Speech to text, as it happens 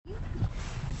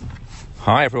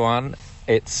Hi everyone,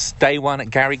 it's day one at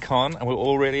GaryCon and we're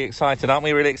all really excited, aren't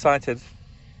we? Really excited?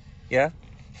 Yeah?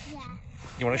 Yeah.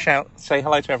 You want to shout? Say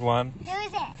hello to everyone. Who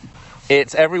is it?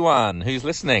 It's everyone who's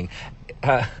listening.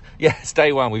 It's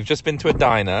day one. We've just been to a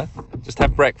diner, just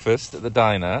had breakfast at the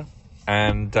diner,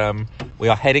 and we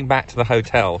are heading back to the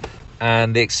hotel,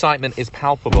 and the excitement is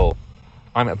palpable.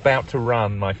 I'm about to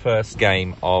run my first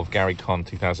game of GaryCon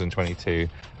 2022.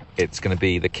 It's going to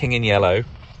be the King in Yellow.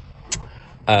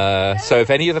 So if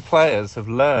any of the players have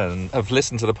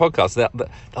listened to the podcast,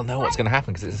 they'll know what's going to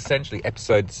happen, because it's essentially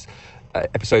episodes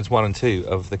 1 and 2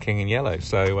 of the King in Yellow.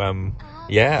 So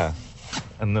yeah,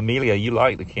 and Amelia, you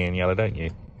like the King in Yellow, don't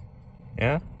you?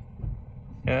 Yeah.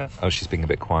 Oh, she's being a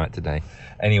bit quiet today.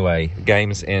 Anyway,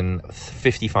 game's in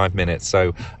 55 minutes,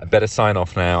 so I better sign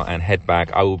off now and head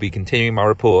back. I will be continuing my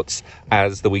reports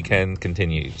as the weekend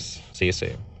continues. See you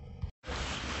soon.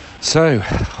 So,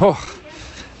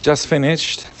 just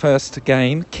finished first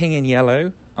game, King in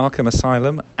Yellow, Arkham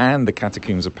Asylum, and the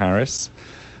Catacombs of Paris.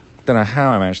 Don't know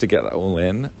how I managed to get that all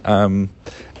in.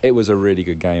 It was a really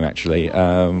good game, actually.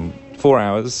 4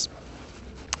 hours.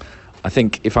 I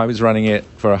think if I was running it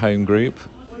for a home group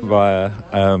via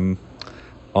on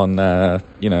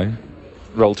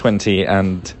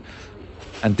Roll20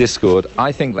 and Discord,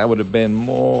 I think that would have been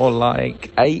more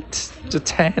like 8 to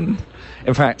 10.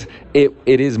 In fact, it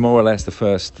is more or less the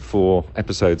first 4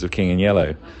 episodes of King in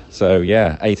Yellow. So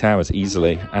yeah, 8 hours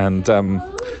easily. And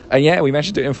yeah, we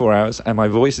managed to do it in 4 hours, and my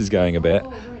voice is going a bit,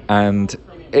 and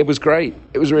it was great.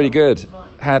 It was really good.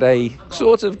 Had a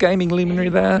sort of gaming luminary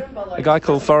there, a guy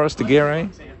called Forrest Aguirre.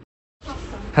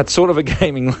 Had sort of a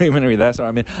gaming luminary there. So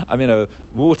I'm in a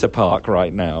water park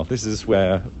right now. This is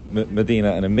where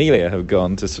Medina and Amelia have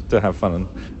gone to have fun,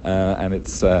 and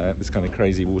it's this kind of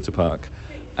crazy water park.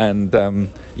 And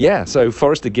so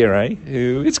Forrest Aguirre,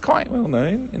 who is quite well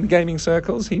known in the gaming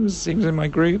circles, he was in my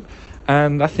group,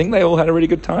 and I think they all had a really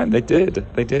good time. They did.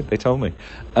 They told me,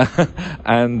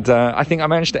 and I think I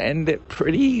managed to end it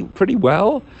pretty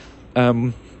well.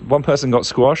 One person got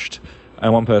squashed,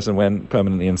 and one person went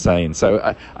permanently insane.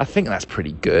 So I think that's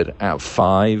pretty good out of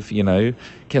 5.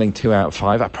 Killing 2 out of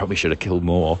 5. I probably should have killed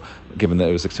more, given that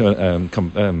it was a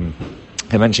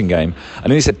convention game. I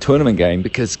only said tournament game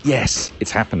because, yes,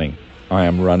 it's happening. I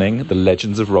am running the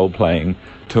Legends of Role-Playing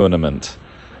tournament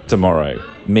tomorrow.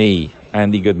 Me,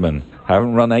 Andy Goodman. I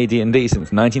haven't run AD&D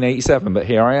since 1987, but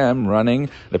here I am running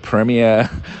the premier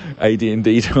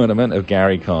AD&D tournament of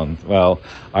GaryCon. Well,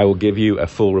 I will give you a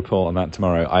full report on that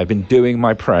tomorrow. I've been doing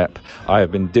my prep. I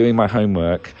have been doing my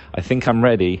homework. I think I'm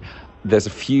ready. There's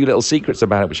a few little secrets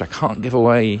about it which I can't give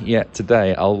away yet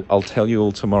today. I'll tell you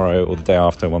all tomorrow or the day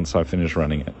after, once I finish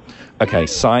running it. Okay,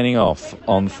 signing off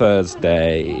on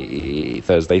Thursday,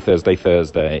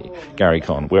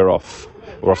 GaryCon. We're off.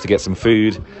 We're off to get some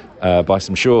food, buy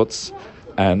some shorts,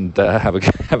 and have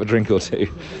a drink or two.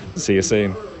 See you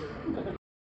soon.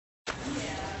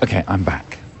 Okay, I'm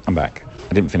back.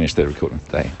 I didn't finish the recording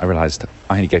today. I realised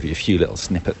I only gave you a few little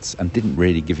snippets and didn't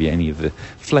really give you any of the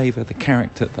flavour, the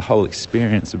character, the whole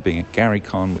experience of being at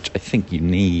GaryCon, which I think you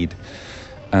need.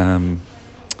 For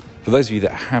those of you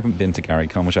that haven't been to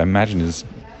GaryCon, which I imagine is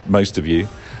most of you,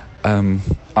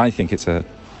 I think it's and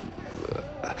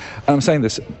I'm saying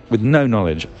this with no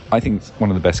knowledge, I think it's one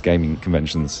of the best gaming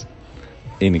conventions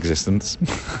in existence.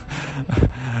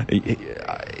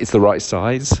 It's the right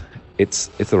size, it's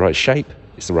the right shape,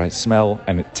 it's the right smell,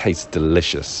 and it tastes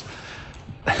delicious.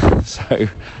 So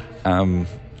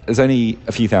there's only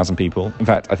a few thousand people. In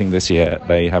fact, I think this year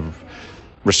they have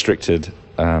restricted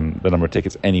the number of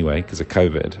tickets anyway because of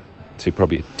COVID to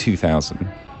probably 2,000,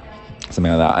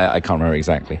 something like that. I can't remember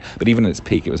exactly, but even at its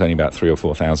peak it was only about 3,000 or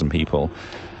 4,000 people,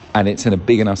 and it's in a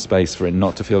big enough space for it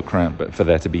not to feel cramped, but for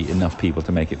there to be enough people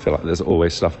to make it feel like there's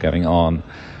always stuff going on.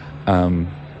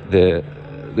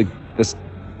 There's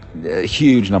a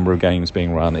huge number of games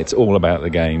being run. It's all about the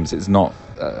games. It's not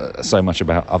so much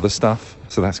about other stuff,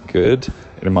 so that's good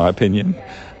in my opinion.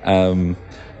 And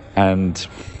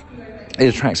it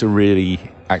attracts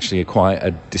quite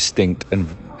a distinct and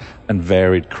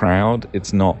varied crowd.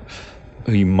 It's not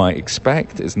who you might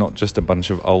expect. It's not just a bunch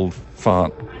of old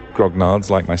fart grognards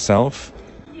like myself.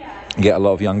 You get a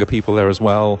lot of younger people there as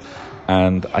well,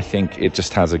 and I think it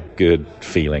just has a good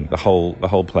feeling. The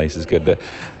whole place is good. The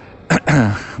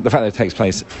fact that it takes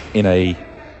place in a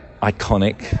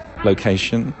iconic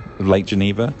location of Lake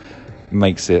Geneva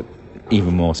makes it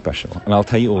even more special, and I'll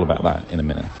tell you all about that in a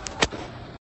minute.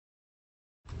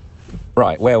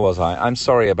 Right, where was I? I'm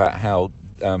sorry about how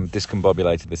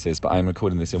discombobulated this is, but I'm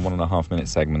recording this in 1.5 minute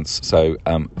segments, so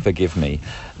forgive me.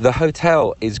 The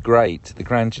hotel is great, the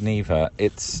Grand Geneva.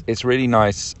 It's really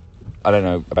nice I don't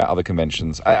know about other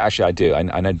conventions. Actually, I do. I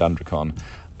know GaryCon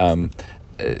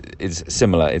is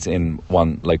similar. It's in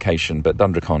one location, but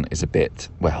GaryCon is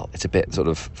it's a bit sort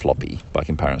of floppy by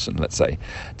comparison, let's say,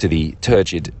 to the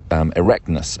turgid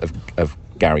erectness of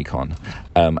GaryCon,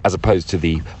 as opposed to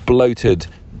the bloated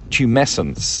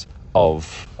tumescence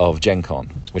of Gen Con,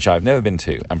 which I've never been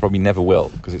to and probably never will,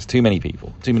 because it's too many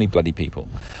people, too many bloody people.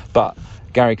 But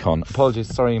GaryCon,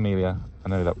 apologies, sorry Amelia, I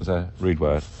know that was a rude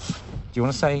word. Do you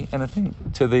want to say anything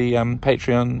to the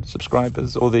Patreon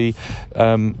subscribers or the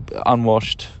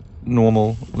unwashed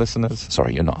normal listeners?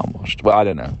 Sorry, you're not unwashed. Well, I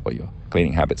don't know what your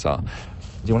cleaning habits are. Do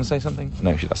you want to say something?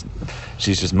 No, she doesn't.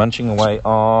 She's just munching away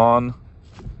on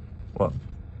what?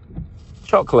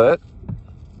 Chocolate?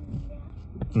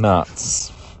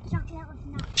 Nuts.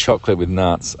 Chocolate with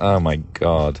nuts. Oh my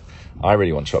God. I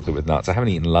really want chocolate with nuts. I haven't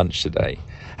eaten lunch today.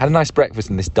 Had a nice breakfast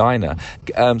in this diner.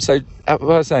 So what I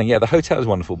was saying, yeah, the hotel is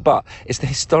wonderful, but it's the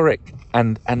historic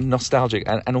and nostalgic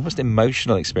and almost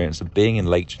emotional experience of being in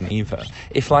Lake Geneva.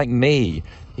 If, like me,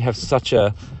 you have such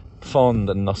a fond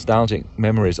and nostalgic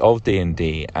memories of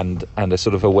D&D and a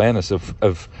sort of awareness of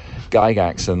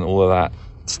Gygax and all of that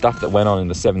stuff that went on in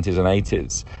the 70s and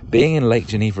 80s, being in Lake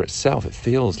Geneva itself, it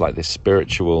feels like this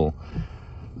spiritual,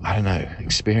 I don't know,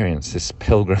 experience, this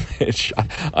pilgrimage.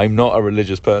 I'm not a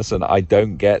religious person. I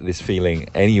don't get this feeling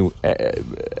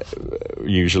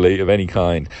usually of any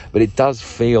kind, but it does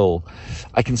feel,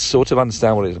 I can sort of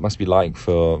understand what it must be like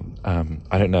for,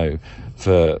 I don't know,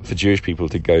 for Jewish people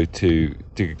to go to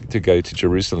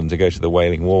Jerusalem, to go to the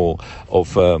Wailing Wall, or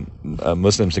for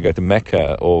Muslims to go to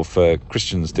Mecca, or for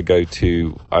Christians to go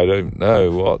to, I don't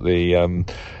know what, the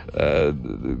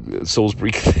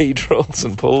Salisbury Cathedral,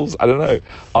 St. Paul's. I don't know.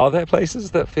 Are there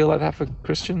places that feel like that for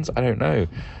Christians? I don't know.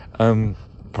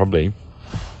 Probably.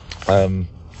 I'm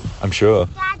sure.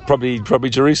 Probably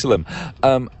Jerusalem.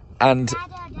 And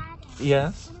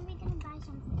yeah.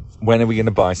 When are we going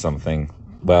to buy something?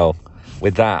 Well,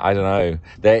 with that, I don't know.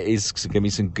 There is going to be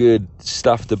some good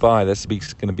stuff to buy. There's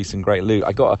going to be some great loot.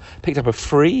 I picked up a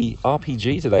free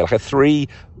RPG today, like a three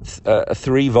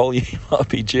volume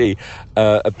RPG,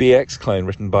 a BX clone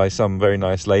written by some very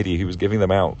nice lady who was giving them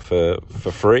out for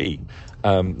free.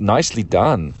 Nicely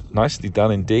done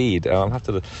indeed. I'll have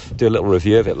to do a little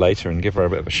review of it later and give her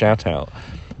a bit of a shout out.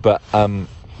 But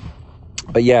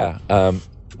yeah,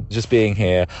 just being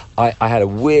here, I had a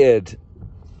weird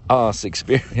ass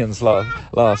experience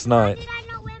last night. Why did I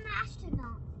not wear my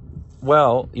astronaut?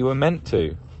 Well, you were meant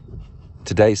to.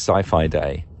 Today's Sci-Fi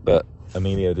Day, but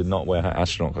Amelia did not wear her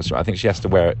astronaut costume. I think she has to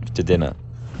wear it to dinner,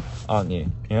 aren't you?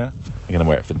 Yeah, you're gonna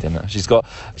wear it for dinner. She's got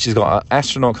an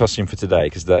astronaut costume for today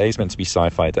because today's meant to be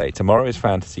Sci-Fi Day. Tomorrow is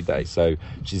Fantasy Day, so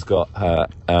she's got her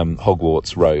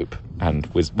Hogwarts robe and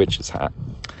witch's hat.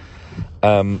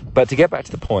 But to get back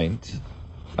to the point,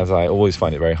 as I always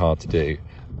find it very hard to do.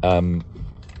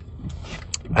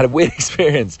 I had a weird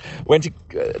experience. Went to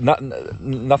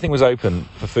nothing was open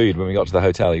for food when we got to the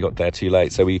hotel. We got there too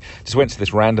late, so we just went to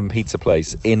this random pizza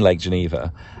place in Lake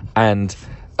Geneva, and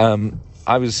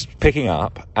I was picking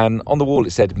up, and on the wall it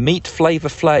said "Meet Flavor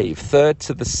Flav, 3rd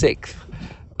to the 6th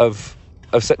of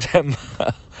September."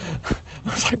 I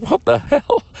was like, "What the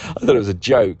hell?" I thought it was a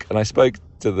joke, and I spoke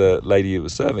to the lady who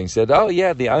was serving. She said, "Oh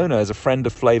yeah, the owner is a friend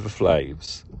of Flavor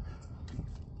Flav's."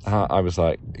 I was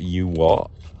like, "You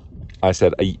what?" I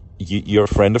said, "You're a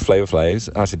friend of Flavor Flav's?"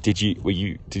 And I said, "Did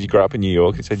you grow up in New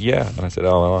York?" He said, "Yeah." And I said,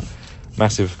 "Oh, well,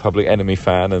 massive Public Enemy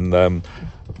fan and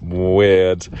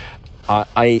weird."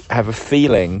 I have a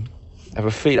feeling. I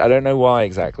don't know why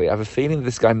exactly. I have a feeling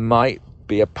this guy might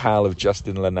be a pal of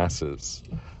Justin Lanassa's.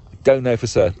 I don't know for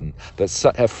certain. But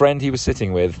a friend he was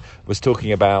sitting with was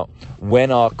talking about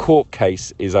when our court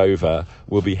case is over,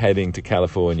 we'll be heading to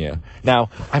California.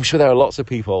 Now, I'm sure there are lots of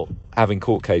people having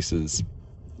court cases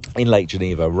in Lake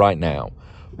Geneva right now,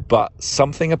 but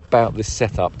something about this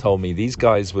setup told me these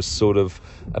guys were sort of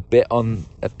a bit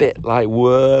like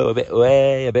whoa, a bit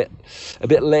leery,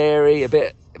 a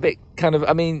bit kind of.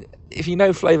 I mean, if you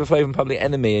know Flavor Flav and Public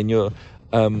Enemy, and you're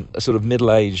a sort of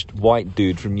middle-aged white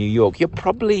dude from New York, you're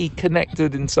probably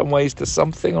connected in some ways to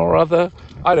something or other.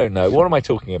 I don't know. What am I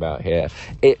talking about here?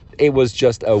 It was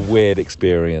just a weird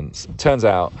experience. Turns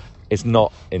out it's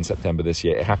not in September this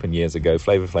year. It happened years ago.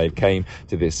 Flavor Flav came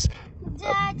to this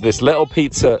little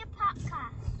pizza.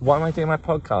 Why am I doing my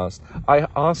podcast? I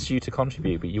asked you to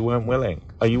contribute, but you weren't willing.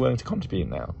 Are you willing to contribute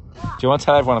now? What? Do you want to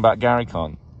tell everyone about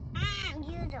GaryCon?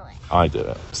 You do it. I do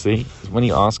it. See? When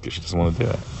you ask her, she doesn't want to do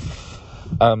it.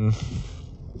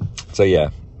 So yeah,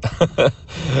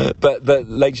 but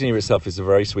Lake Geneva itself is a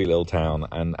very sweet little town,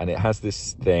 and it has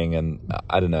this thing, and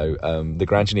I don't know, the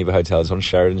Grand Geneva Hotel is on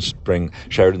Sheridan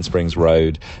Springs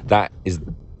Road. That is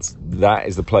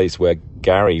the place where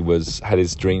Gary had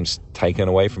his dreams taken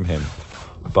away from him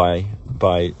by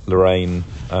Lorraine,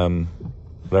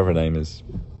 whatever her name is,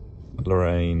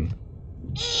 Lorraine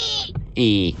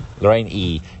E.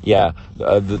 Yeah,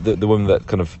 the woman that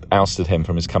kind of ousted him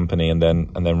from his company and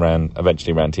then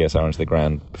eventually ran TSR into the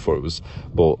ground before it was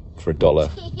bought for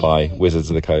 $1 by Wizards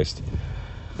of the Coast.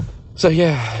 So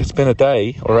yeah, it's been a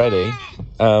day already.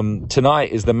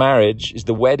 Tonight is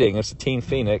the wedding of Satine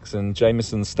Phoenix and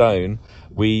Jameson Stone.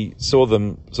 We saw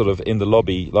them sort of in the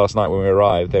lobby last night when we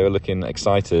arrived. They were looking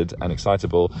excited and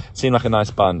excitable. Seemed like a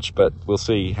nice bunch, but we'll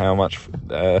see how much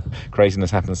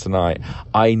craziness happens tonight.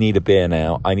 I need a beer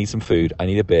now. I need some food. I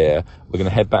need a beer. We're going to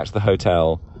head back to the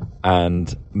hotel,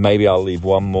 and maybe I'll leave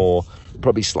one more,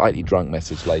 probably slightly drunk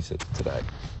message later today.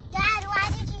 Dad,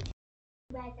 why did you...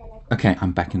 Okay,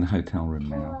 I'm back in the hotel room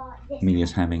now.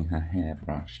 Amelia's having her hair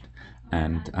brushed,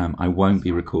 and I won't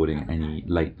be recording any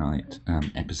late night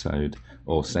episode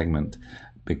or segment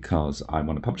because I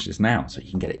want to publish this now so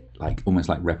you can get it like almost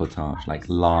like reportage, like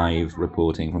live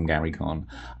reporting from GaryCon.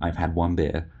 I've had one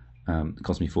beer. It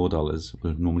cost me $4. It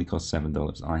would normally cost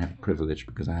 $7. I have a privilege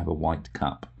because I have a white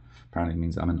cup. Apparently it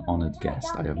means I'm an honoured guest.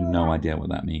 I have no idea what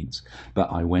that means.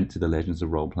 But I went to the Legends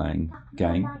of Role-Playing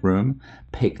game room,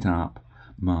 picked up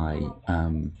my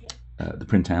the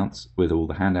printouts with all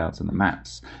the handouts and the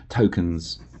maps,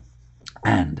 tokens,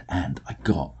 and I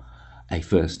got a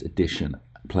first edition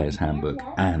player's handbook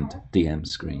and DM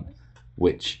screen,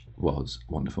 which was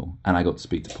wonderful. And I got to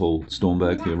speak to Paul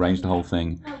Stormberg, who arranged the whole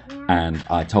thing, and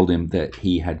I told him that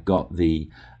he had got the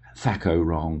THACO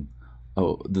wrong,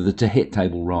 or the to hit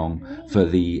table wrong for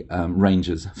the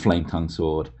Ranger's Flame Tongue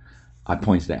Sword. I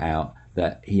pointed it out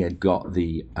that he had got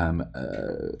the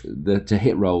to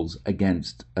hit rolls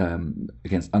against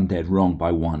undead wrong by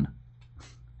 1.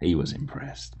 He was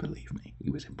impressed, believe me. He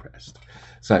was impressed.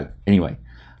 So anyway,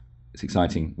 it's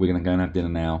exciting. We're going to go and have dinner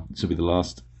now. This will be the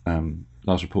last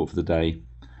report for the day.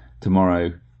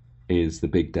 Tomorrow is the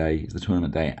big day, it's the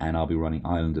tournament day, and I'll be running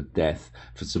Island of Death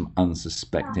for some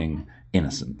unsuspecting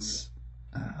innocents.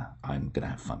 I'm going to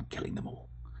have fun killing them all.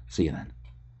 See you then.